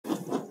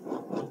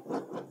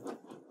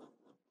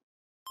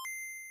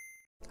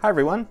Hi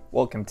everyone,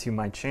 welcome to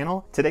my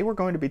channel. Today we're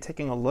going to be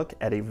taking a look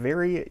at a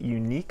very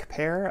unique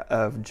pair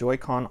of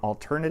Joy-Con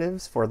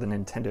alternatives for the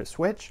Nintendo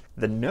Switch,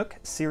 the Nook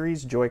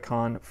Series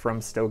Joy-Con from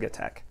STOGA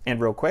Tech.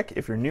 And real quick,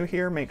 if you're new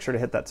here, make sure to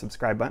hit that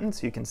subscribe button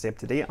so you can stay up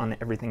to date on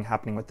everything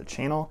happening with the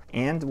channel.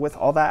 And with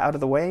all that out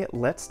of the way,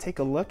 let's take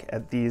a look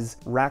at these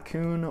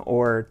raccoon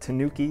or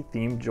tanuki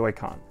themed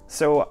Joy-Con.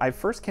 So I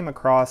first came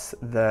across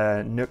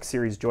the Nook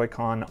Series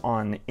Joy-Con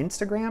on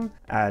Instagram.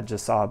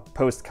 Just saw a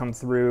post come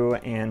through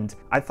and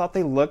I thought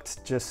they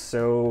looked just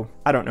so,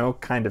 I don't know,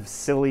 kind of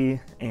silly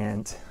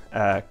and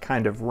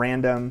kind of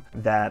random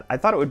that I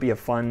thought it would be a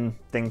fun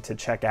thing to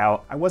check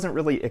out. I wasn't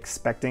really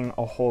expecting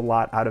a whole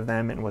lot out of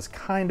them and was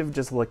kind of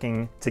just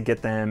looking to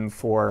get them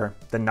for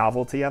the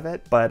novelty of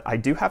it. But I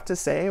do have to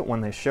say, when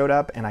they showed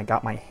up and I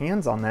got my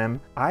hands on them,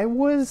 I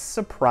was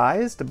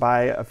surprised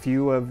by a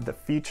few of the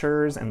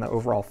features and the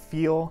overall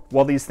feel.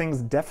 While these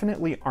things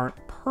definitely aren't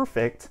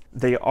perfect,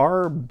 they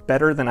are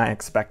better than I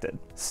expected.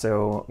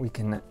 So we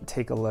can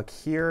take a look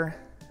here.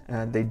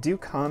 They do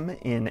come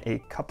in a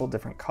couple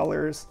different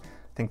colors.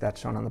 I think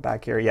that's shown on the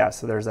back here. Yeah,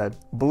 so there's a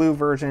blue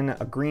version,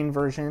 a green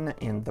version,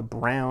 and the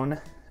brown.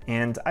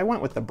 And I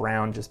went with the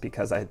brown just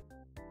because I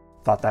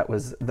thought that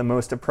was the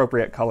most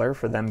appropriate color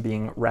for them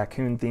being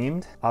raccoon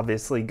themed.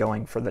 Obviously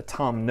going for the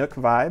Tom Nook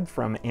vibe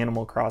from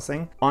Animal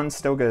Crossing. On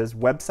Stoga's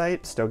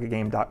website,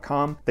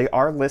 stogagame.com, they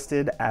are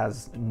listed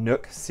as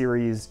Nook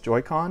Series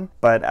Joy-Con,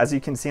 but as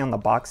you can see on the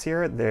box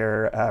here,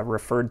 they're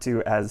referred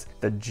to as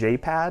the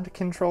J-Pad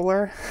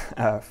controller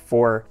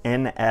for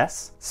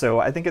NS. So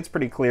I think it's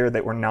pretty clear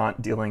that we're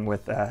not dealing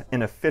with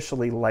an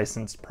officially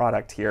licensed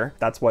product here.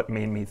 That's what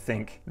made me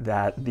think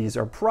that these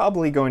are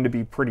probably going to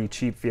be pretty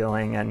cheap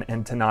feeling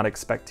and to not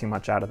expect too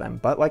much out of them.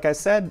 But like I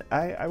said,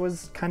 I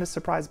was kind of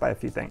surprised by a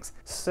few things.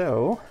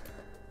 So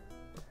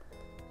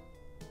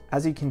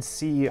as you can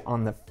see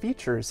on the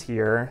features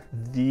here,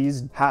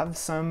 these have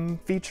some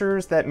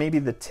features that maybe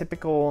the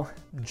typical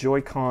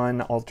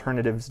Joy-Con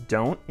alternatives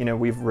don't. You know,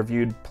 we've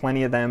reviewed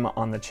plenty of them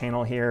on the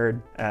channel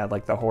here,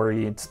 like the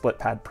Hori Split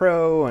Pad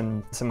Pro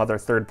and some other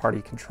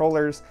third-party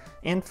controllers.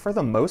 And for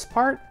the most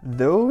part,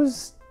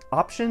 those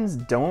options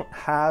don't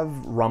have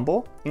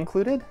rumble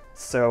included.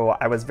 So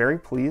I was very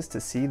pleased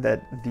to see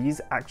that these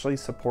actually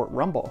support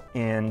rumble.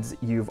 And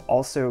you've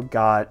also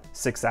got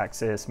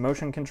 6-axis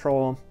motion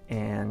control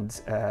and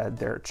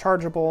they're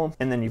chargeable.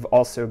 And then you've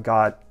also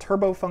got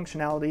turbo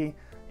functionality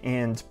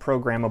and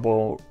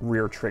programmable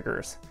rear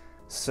triggers.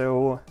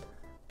 So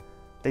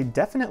they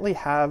definitely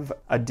have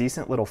a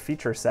decent little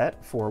feature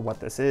set for what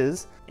this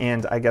is.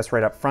 And I guess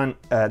right up front,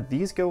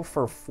 these go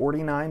for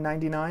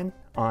 $49.99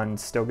 on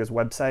Stoga's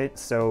website.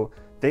 So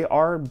they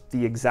are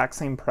the exact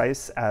same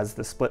price as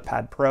the Split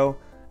Pad Pro,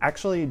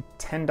 actually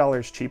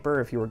 $10 cheaper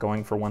if you were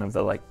going for one of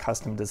the like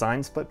custom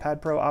design Split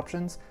Pad Pro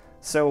options.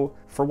 So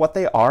for what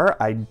they are,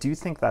 I do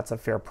think that's a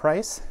fair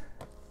price.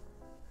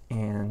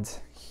 And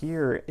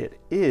here it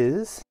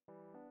is,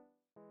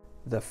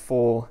 the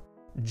full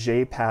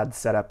J-Pad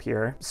setup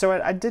here. So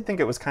I did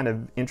think it was kind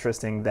of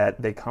interesting that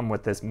they come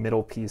with this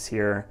middle piece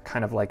here,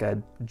 kind of like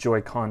a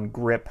Joy-Con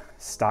grip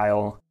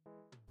style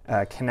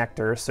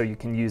connector, so you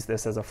can use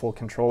this as a full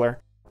controller.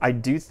 I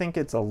do think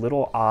it's a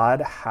little odd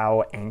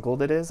how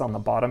angled it is on the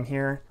bottom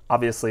here.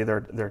 Obviously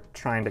they're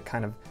trying to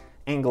kind of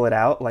angle it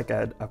out like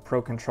a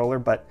Pro controller,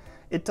 but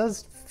it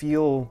does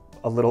feel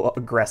a little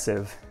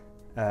aggressive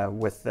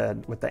with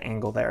the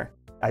angle there.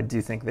 I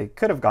do think they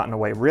could have gotten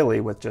away really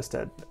with just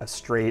a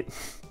straight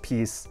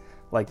piece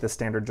like the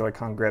standard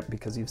Joy-Con grip,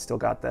 because you've still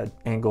got the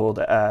angled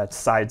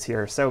sides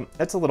here. So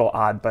it's a little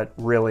odd, but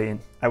really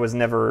I was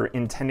never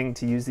intending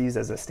to use these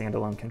as a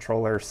standalone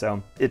controller.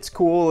 So it's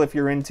cool if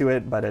you're into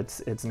it, but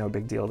it's no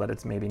big deal that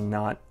it's maybe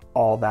not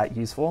all that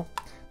useful.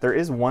 There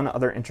is one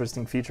other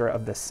interesting feature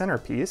of the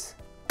centerpiece,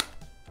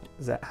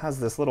 is that it has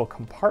this little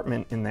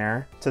compartment in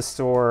there to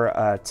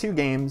store 2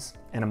 games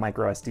and a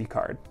micro SD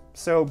card.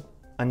 So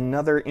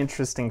another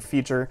interesting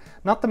feature,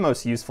 not the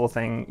most useful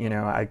thing. You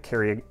know, I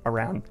carry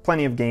around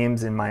plenty of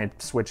games in my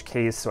Switch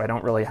case, so I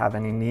don't really have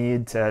any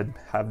need to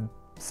have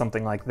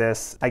something like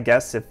this. I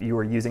guess if you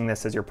were using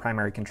this as your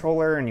primary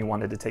controller and you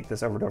wanted to take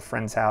this over to a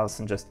friend's house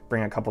and just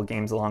bring a couple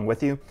games along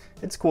with you,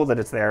 it's cool that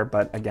it's there,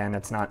 but again,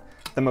 it's not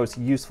the most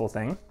useful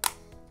thing.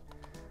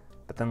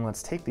 But then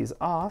let's take these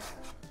off.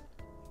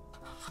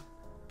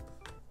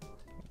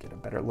 Get a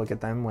better look at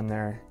them when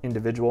they're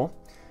individual.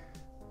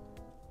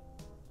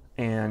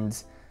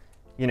 And,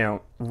 you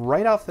know,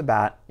 right off the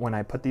bat, when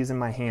I put these in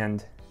my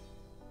hand,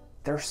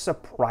 they're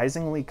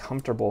surprisingly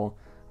comfortable.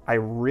 I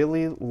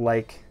really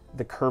like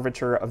the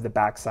curvature of the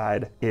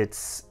backside.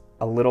 It's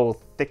a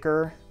little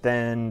thicker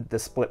than the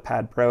Split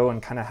Pad Pro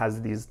and kind of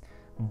has these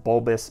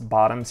bulbous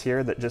bottoms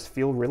here that just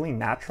feel really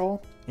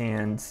natural,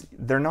 and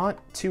they're not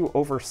too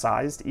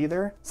oversized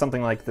either.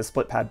 Something like the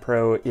Split Pad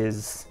Pro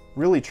is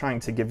really trying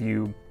to give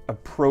you a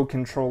Pro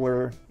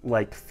controller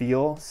like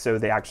feel, so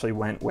they actually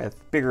went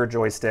with bigger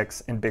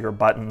joysticks and bigger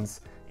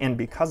buttons And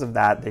because of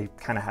that, they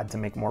kind of had to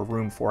make more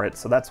room for it.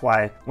 So that's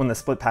why when the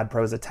Split Pad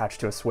Pro is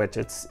attached to a Switch,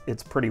 it's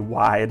pretty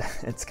wide.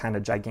 It's kind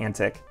of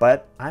gigantic,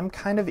 but I'm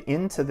kind of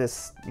into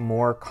this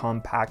more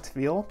compact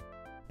feel.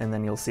 And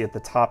then you'll see at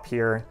the top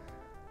here,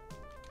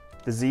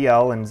 the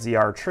ZL and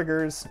ZR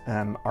triggers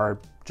are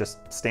just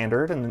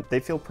standard and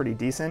they feel pretty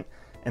decent.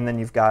 And then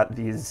you've got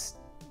these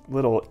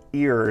little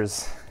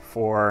ears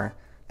for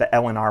the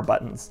L and R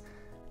buttons.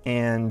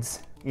 And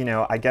you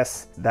know, I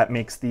guess that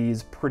makes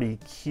these pretty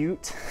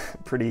cute,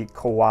 pretty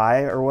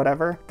kawaii or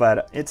whatever,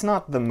 but it's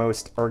not the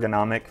most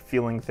ergonomic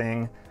feeling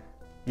thing.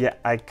 Yeah,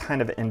 I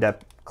kind of end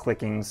up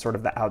clicking sort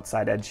of the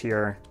outside edge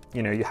here.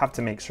 You know, you have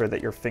to make sure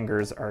that your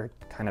fingers are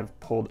kind of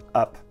pulled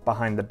up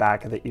behind the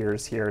back of the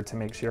ears here to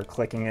make sure you're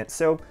clicking it.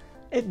 So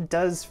it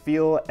does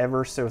feel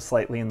ever so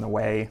slightly in the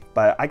way,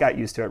 but I got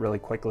used to it really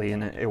quickly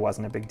and it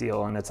wasn't a big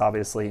deal. And it's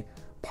obviously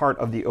part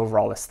of the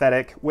overall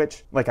aesthetic,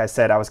 which, like I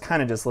said, I was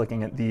kind of just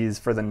looking at these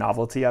for the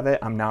novelty of it.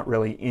 I'm not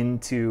really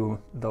into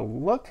the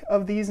look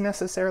of these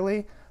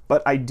necessarily,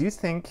 but I do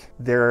think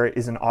there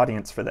is an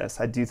audience for this.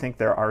 I do think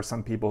there are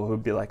some people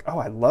who'd be like, oh,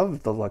 I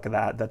love the look of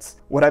that. That's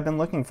what I've been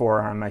looking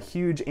for. I'm a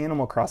huge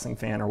Animal Crossing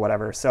fan or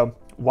whatever. So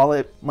while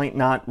it might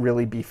not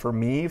really be for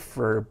me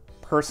for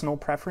personal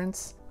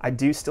preference, I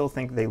do still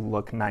think they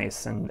look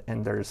nice and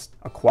there's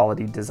a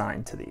quality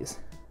design to these.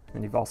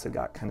 And you've also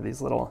got kind of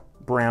these little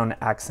brown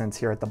accents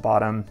here at the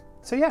bottom.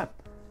 So yeah,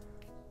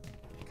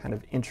 kind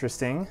of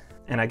interesting.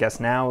 And I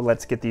guess now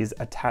let's get these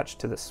attached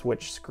to the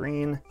Switch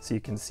screen so you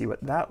can see what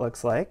that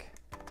looks like.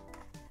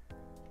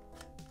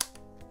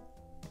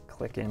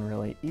 Click in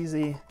really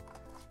easy.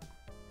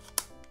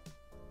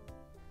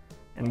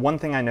 And one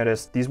thing I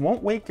noticed, these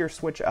won't wake your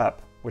Switch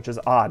up, which is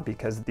odd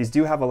because these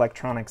do have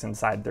electronics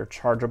inside. They're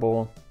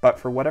chargeable, but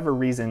for whatever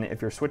reason,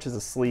 if your Switch is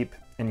asleep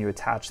and you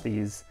attach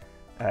these,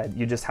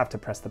 you just have to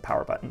press the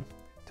power button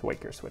to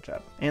wake your Switch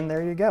up. And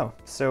there you go.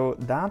 So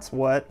that's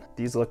what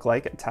these look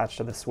like attached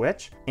to the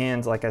Switch.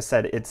 And like I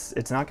said,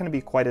 it's not gonna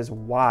be quite as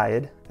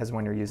wide as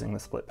when you're using the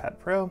Split Pad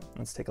Pro.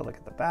 Let's take a look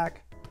at the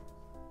back.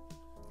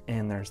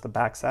 And there's the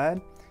back side.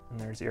 And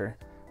there's your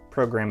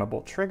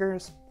programmable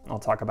triggers. I'll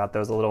talk about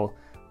those a little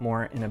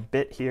more in a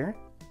bit here.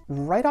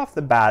 Right off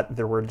the bat,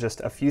 there were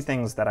just a few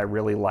things that I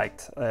really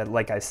liked.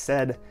 Like I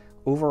said,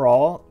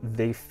 overall,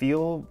 they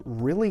feel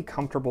really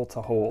comfortable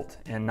to hold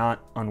and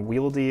not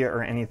unwieldy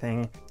or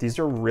anything. These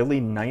are really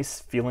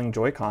nice feeling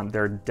Joy-Con.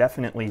 They're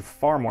definitely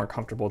far more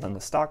comfortable than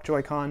the stock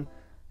Joy-Con.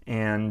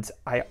 And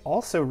I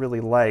also really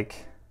like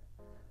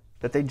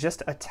that they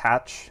just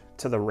attach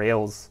to the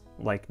rails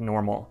like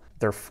normal.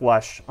 They're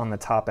flush on the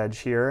top edge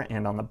here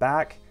and on the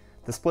back.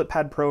 The Split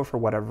Pad Pro, for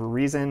whatever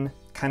reason,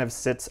 kind of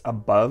sits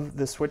above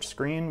the Switch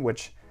screen,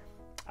 which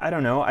I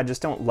don't know, I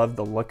just don't love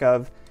the look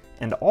of.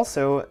 And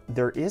also,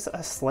 there is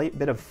a slight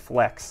bit of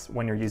flex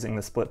when you're using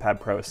the Split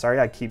Pad Pro. Sorry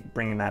I keep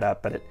bringing that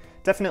up, but it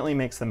definitely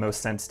makes the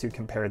most sense to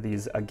compare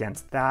these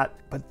against that.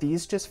 But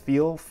these just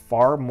feel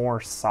far more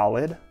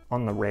solid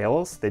on the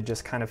rails. They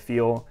just kind of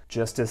feel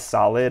just as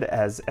solid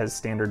as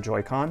standard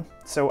Joy-Con.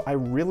 So I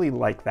really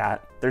like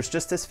that. There's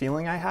just this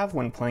feeling I have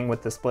when playing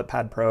with the Split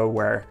Pad Pro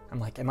where I'm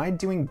like, am I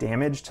doing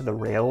damage to the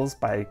rails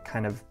by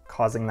kind of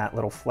causing that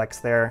little flex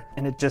there?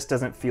 And it just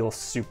doesn't feel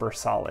super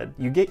solid.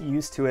 You get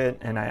used to it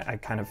and I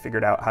kind of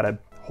figured out how to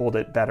hold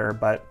it better,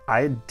 but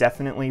I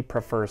definitely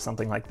prefer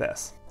something like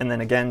this. And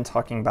then again,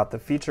 talking about the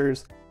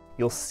features,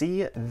 you'll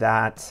see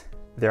that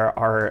there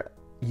are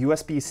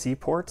USB-C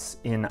ports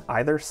in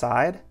either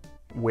side,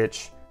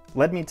 which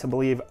led me to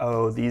believe,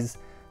 oh, these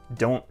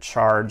don't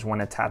charge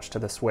when attached to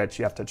the Switch.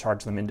 You have to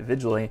charge them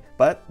individually,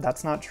 but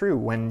that's not true.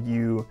 When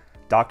you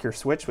dock your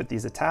Switch with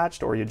these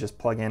attached, or you just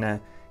plug in a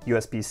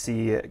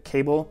USB-C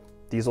cable,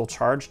 these will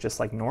charge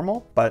just like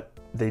normal, but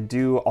they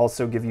do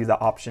also give you the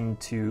option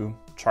to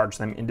charge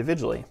them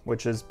individually,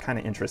 which is kind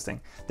of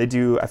interesting. They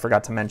do, I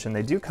forgot to mention,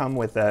 they do come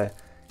with a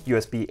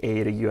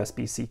USB-A to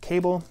USB-C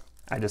cable.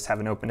 I just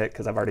haven't opened it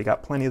because I've already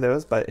got plenty of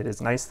those, but it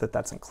is nice that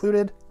that's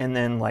included. And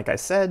then, like I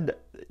said,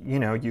 you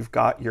know, you've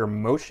got your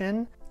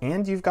motion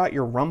and you've got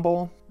your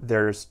rumble.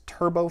 There's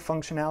turbo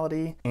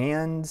functionality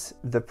and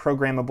the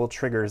programmable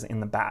triggers in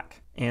the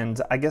back.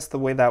 And I guess the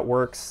way that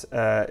works,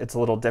 it's a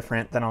little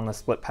different than on the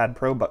Split Pad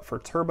Pro, but for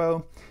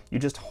turbo, you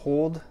just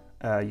hold,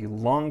 you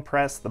long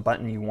press the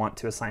button you want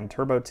to assign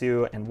turbo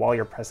to, and while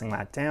you're pressing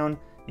that down,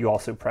 you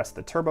also press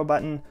the turbo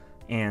button.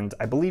 And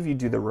I believe you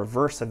do the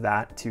reverse of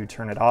that to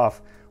turn it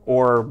off,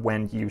 or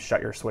when you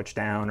shut your Switch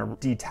down or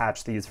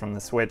detach these from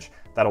the Switch,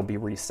 that'll be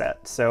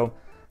reset. So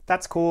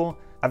that's cool.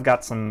 I've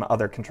got some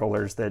other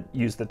controllers that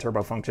use the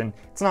turbo function.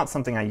 It's not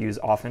something I use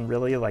often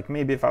really, like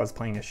maybe if I was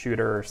playing a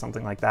shooter or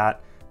something like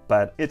that,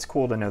 but it's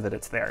cool to know that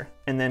it's there.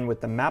 And then with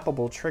the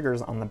mappable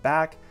triggers on the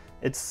back,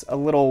 it's a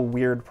little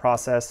weird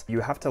process. You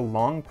have to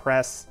long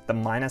press the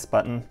minus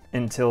button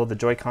until the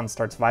Joy-Con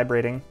starts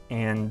vibrating,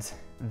 and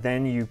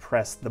then you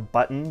press the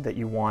button that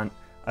you want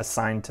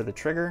assigned to the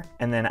trigger,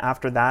 and then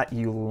after that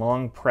you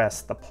long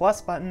press the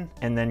plus button,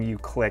 and then you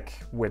click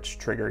which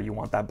trigger you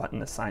want that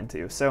button assigned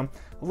to. So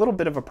a little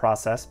bit of a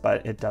process,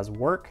 but it does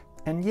work.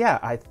 And yeah,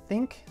 I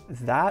think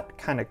that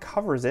kind of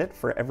covers it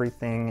for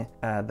everything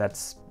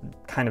that's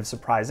kind of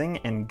surprising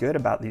and good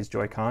about these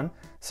Joy-Con.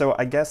 So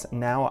I guess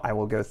now I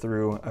will go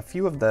through a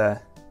few of the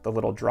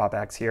little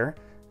drawbacks here.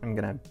 I'm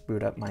gonna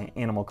boot up my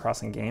Animal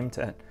Crossing game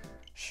to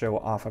show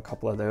off a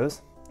couple of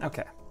those.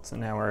 Okay, so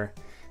now we're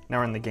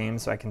in the game,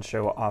 so I can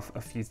show off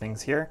a few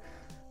things here.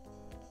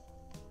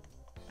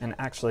 And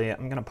actually,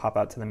 I'm gonna pop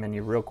out to the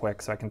menu real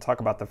quick so I can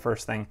talk about the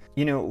first thing.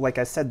 You know, like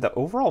I said, the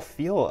overall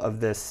feel of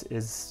this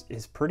is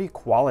pretty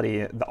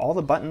quality. All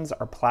the buttons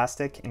are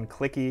plastic and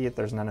clicky.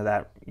 There's none of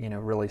that, you know,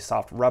 really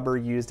soft rubber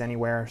used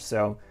anywhere.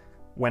 So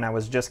when I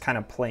was just kind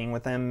of playing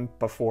with them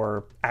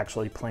before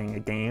actually playing a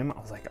game, I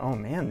was like, oh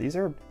man, these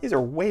are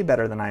way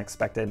better than I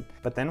expected.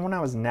 But then when I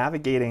was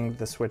navigating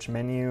the Switch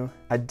menu,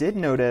 I did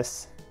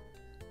notice,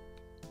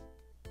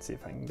 let's see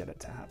if I can get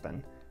it to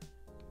happen.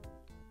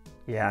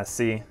 Yeah,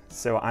 see,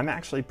 so I'm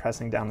actually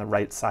pressing down the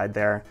right side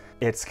there.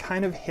 It's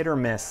kind of hit or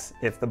miss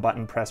if the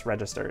button press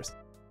registers.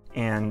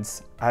 And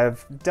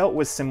I've dealt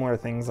with similar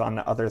things on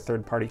other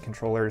third-party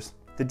controllers.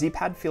 The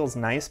D-pad feels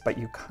nice, but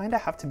you kind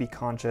of have to be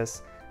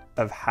conscious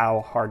of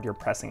how hard you're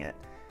pressing it,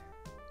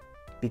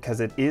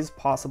 because it is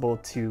possible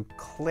to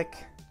click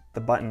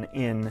the button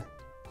in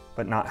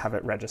but not have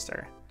it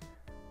register.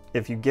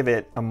 If you give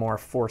it a more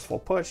forceful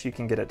push, you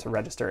can get it to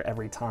register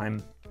every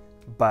time.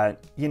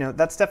 But, you know,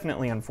 that's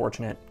definitely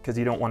unfortunate because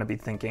you don't want to be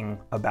thinking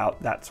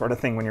about that sort of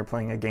thing when you're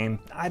playing a game.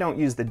 I don't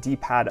use the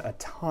D-pad a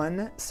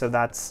ton, so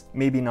that's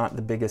maybe not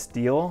the biggest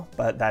deal,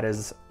 but that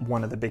is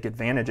one of the big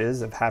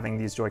advantages of having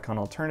these Joy-Con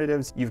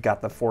alternatives. You've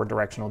got the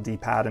 4-directional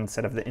D-pad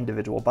instead of the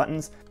individual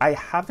buttons. I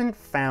haven't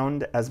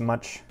found as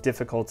much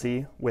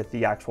difficulty with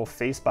the actual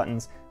face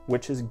buttons,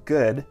 which is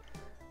good,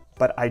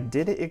 but I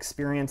did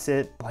experience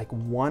it like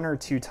 1 or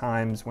 2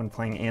 times when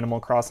playing Animal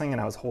Crossing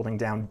and I was holding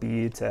down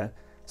B to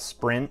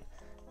sprint.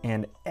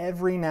 And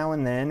every now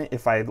and then,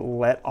 if I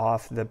let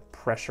off the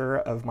pressure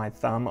of my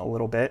thumb a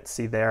little bit,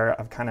 see there,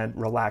 I've kind of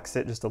relaxed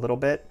it just a little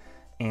bit,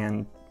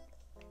 and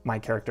my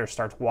character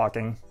starts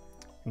walking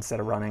instead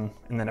of running.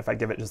 And then if I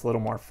give it just a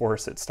little more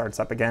force, it starts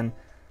up again.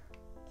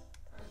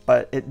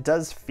 But it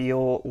does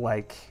feel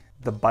like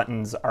the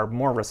buttons are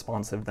more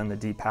responsive than the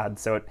D-pad,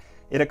 so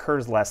it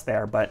occurs less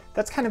there, but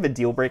that's kind of a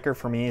deal breaker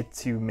for me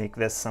to make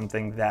this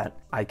something that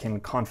I can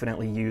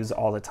confidently use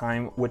all the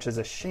time, which is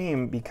a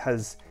shame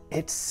because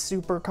it's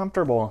super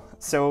comfortable.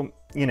 So,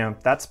 you know,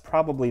 that's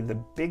probably the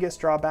biggest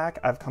drawback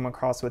I've come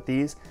across with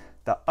these.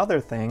 The other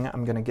thing,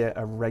 I'm gonna get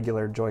a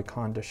regular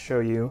Joy-Con to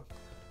show you.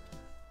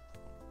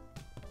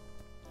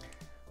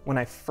 When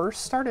I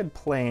first started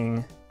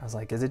playing, I was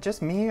like, is it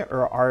just me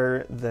or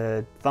are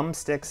the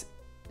thumbsticks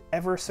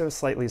ever so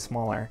slightly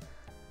smaller?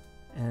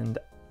 And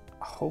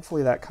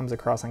hopefully that comes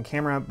across on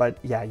camera, but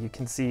yeah, you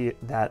can see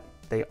that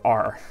they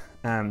are.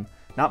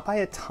 Not by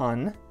a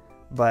ton,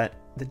 but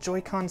the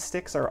Joy-Con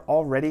sticks are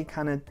already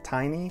kind of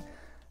tiny,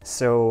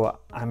 so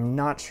I'm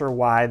not sure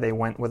why they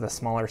went with a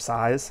smaller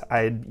size.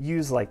 I'd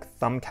use like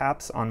thumb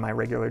caps on my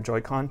regular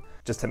Joy-Con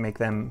just to make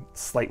them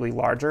slightly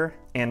larger,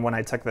 and when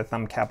I took the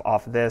thumb cap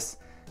off this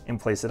and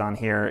placed it on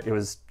here, it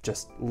was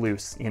just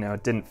loose, you know,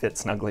 it didn't fit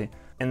snugly.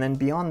 And then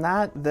beyond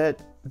that,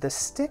 the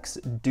sticks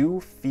do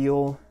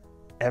feel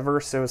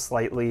ever so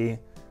slightly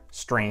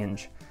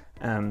strange,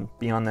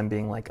 beyond them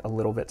being like a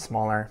little bit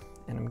smaller.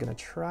 And I'm gonna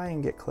try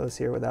and get close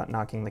here without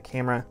knocking the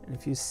camera. And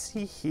if you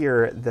see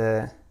here,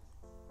 the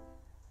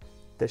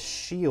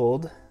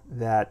shield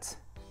that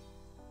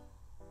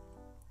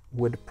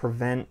would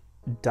prevent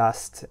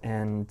dust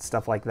and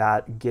stuff like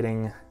that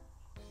getting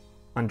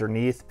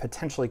underneath,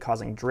 potentially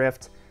causing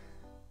drift,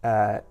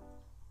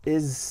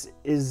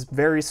 is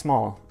very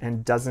small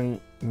and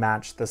doesn't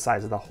match the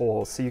size of the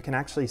hole. So you can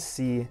actually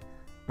see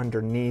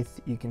underneath,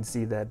 you can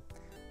see the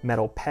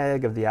metal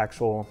peg of the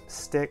actual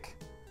stick.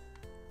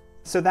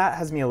 So that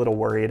has me a little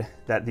worried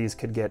that these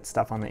could get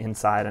stuff on the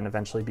inside and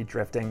eventually be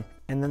drifting.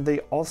 And then they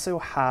also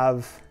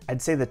have,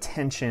 I'd say the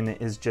tension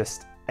is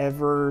just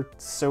ever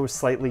so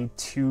slightly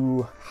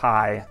too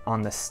high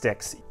on the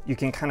sticks. You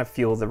can kind of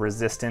feel the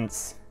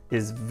resistance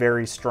is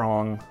very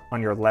strong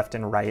on your left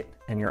and right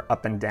and your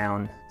up and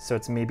down. So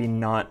it's maybe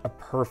not a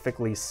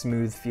perfectly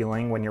smooth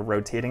feeling when you're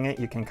rotating it.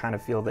 You can kind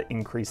of feel the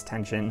increased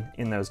tension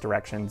in those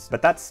directions.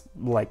 But that's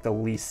like the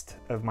least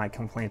of my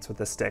complaints with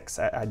the sticks.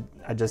 I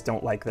just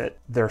don't like that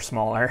they're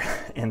smaller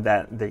and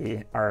that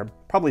they are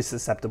probably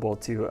susceptible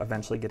to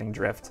eventually getting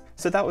drift.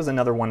 So that was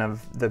another one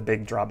of the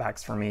big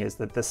drawbacks for me, is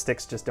that the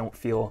sticks just don't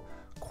feel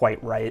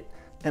quite right.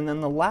 And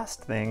then the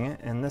last thing,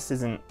 and this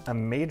isn't a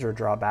major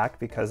drawback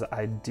because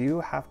I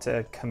do have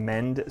to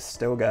commend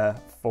STOGA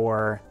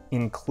for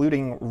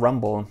including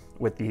rumble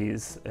with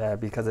these,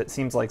 because it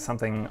seems like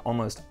something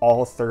almost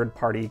all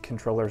third-party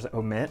controllers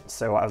omit.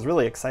 So I was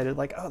really excited,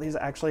 like, oh, these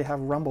actually have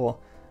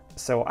rumble.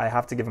 So I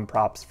have to give them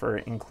props for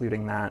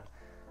including that.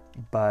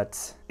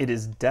 But it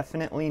is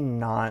definitely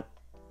not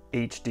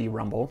HD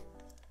rumble.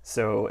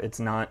 So it's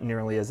not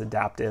nearly as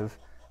adaptive.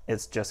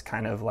 It's just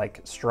kind of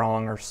like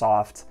strong or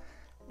soft.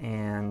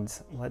 And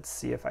let's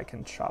see if I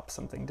can chop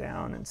something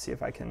down and see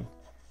if I can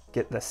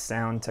get the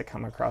sound to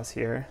come across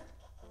here.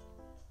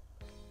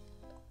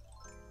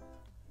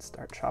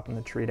 start chopping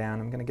the tree down.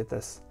 I'm gonna get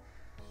this,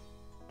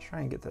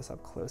 try and get this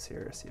up close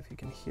here, see if you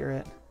can hear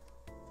it.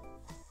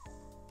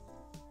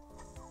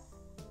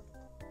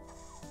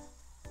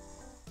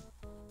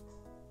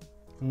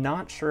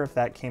 Not sure if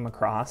that came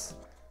across.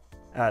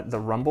 The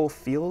rumble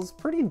feels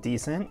pretty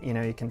decent. You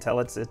know, you can tell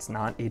it's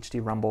not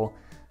HD rumble.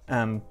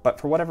 But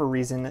for whatever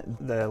reason,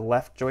 the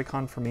left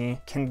Joy-Con for me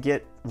can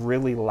get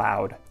really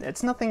loud.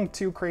 It's nothing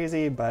too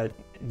crazy, but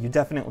you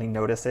definitely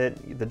notice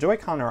it. The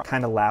Joy-Con are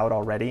kind of loud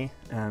already,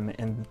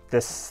 and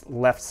this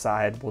left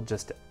side will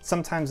just,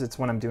 sometimes it's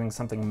when I'm doing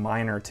something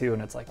minor too,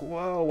 and it's like,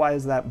 whoa, why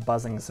is that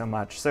buzzing so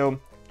much? So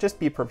just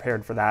be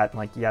prepared for that.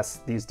 Like, yes,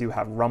 these do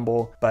have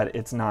rumble, but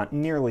it's not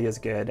nearly as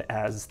good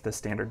as the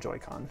standard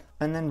Joy-Con.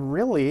 And then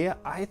really,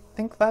 I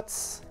think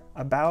that's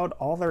about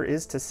all there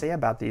is to say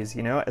about these.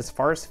 You know, as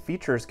far as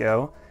features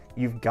go,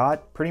 you've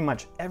got pretty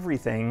much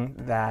everything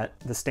that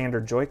the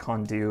standard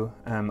Joy-Con do,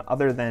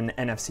 other than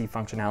NFC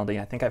functionality.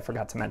 I think I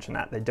forgot to mention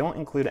that. They don't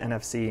include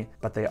NFC,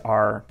 but they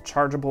are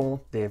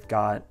chargeable. They've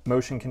got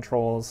motion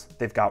controls,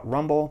 they've got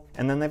rumble,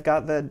 and then they've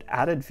got the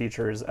added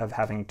features of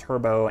having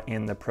turbo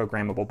and the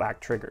programmable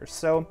back triggers.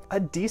 So a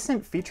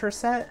decent feature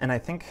set, and I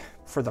think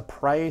for the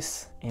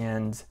price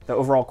and the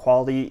overall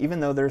quality, even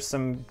though there's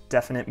some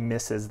definite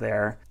misses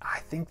there,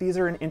 I think these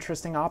are an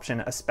interesting option,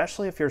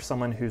 especially if you're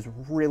someone who's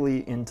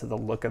really into the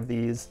look of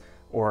these,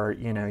 or,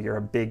 you know, you're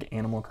a big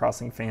Animal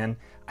Crossing fan.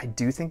 I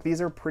do think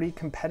these are pretty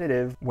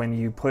competitive when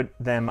you put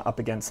them up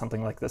against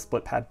something like the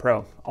SplitPad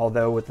Pro.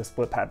 Although with the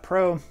SplitPad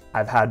Pro,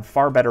 I've had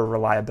far better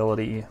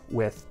reliability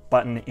with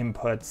button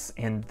inputs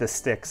and the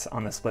sticks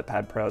on the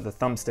SplitPad Pro. The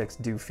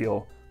thumbsticks do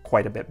feel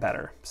quite a bit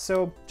better.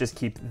 So just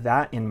keep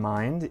that in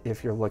mind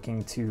if you're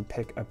looking to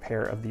pick a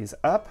pair of these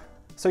up.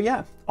 So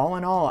yeah, all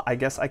in all, I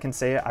guess I can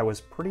say I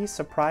was pretty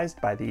surprised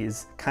by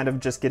these, kind of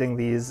just getting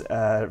these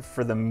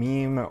for the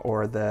meme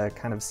or the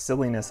kind of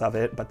silliness of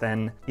it. But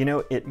then, you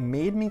know, it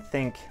made me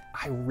think,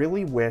 I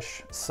really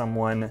wish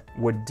someone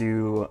would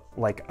do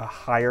like a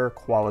higher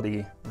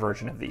quality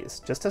version of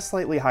these, just a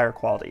slightly higher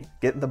quality.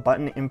 Get the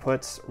button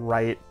inputs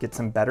right, get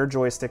some better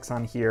joysticks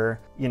on here.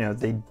 You know,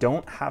 they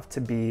don't have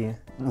to be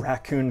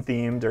raccoon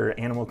themed or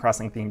Animal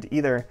Crossing themed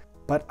either,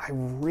 but I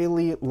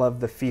really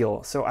love the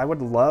feel. So I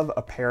would love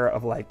a pair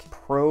of like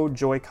Pro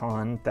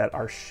Joy-Con that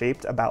are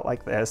shaped about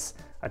like this,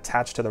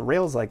 attached to the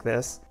rails like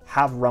this,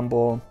 have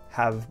rumble,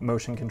 have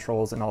motion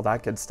controls and all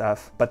that good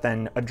stuff, but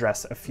then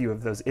address a few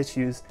of those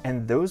issues.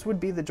 And those would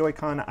be the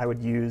Joy-Con I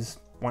would use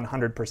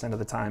 100% of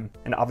the time.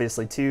 And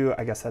obviously too,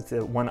 I guess that's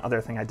the one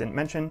other thing I didn't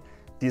mention,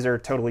 these are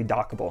totally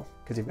dockable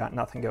because you've got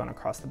nothing going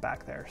across the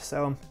back there.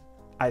 So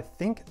I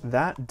think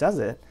that does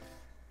it.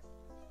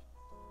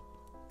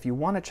 If you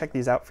want to check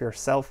these out for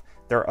yourself,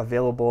 they're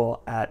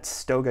available at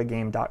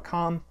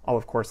stogagame.com. I'll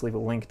of course leave a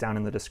link down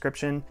in the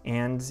description.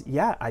 And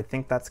yeah, I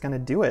think that's going to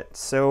do it.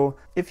 So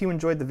if you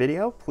enjoyed the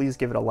video, please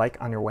give it a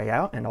like on your way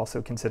out and also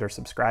consider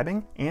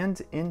subscribing.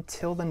 And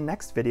until the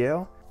next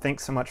video,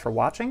 thanks so much for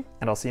watching,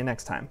 and I'll see you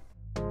next time.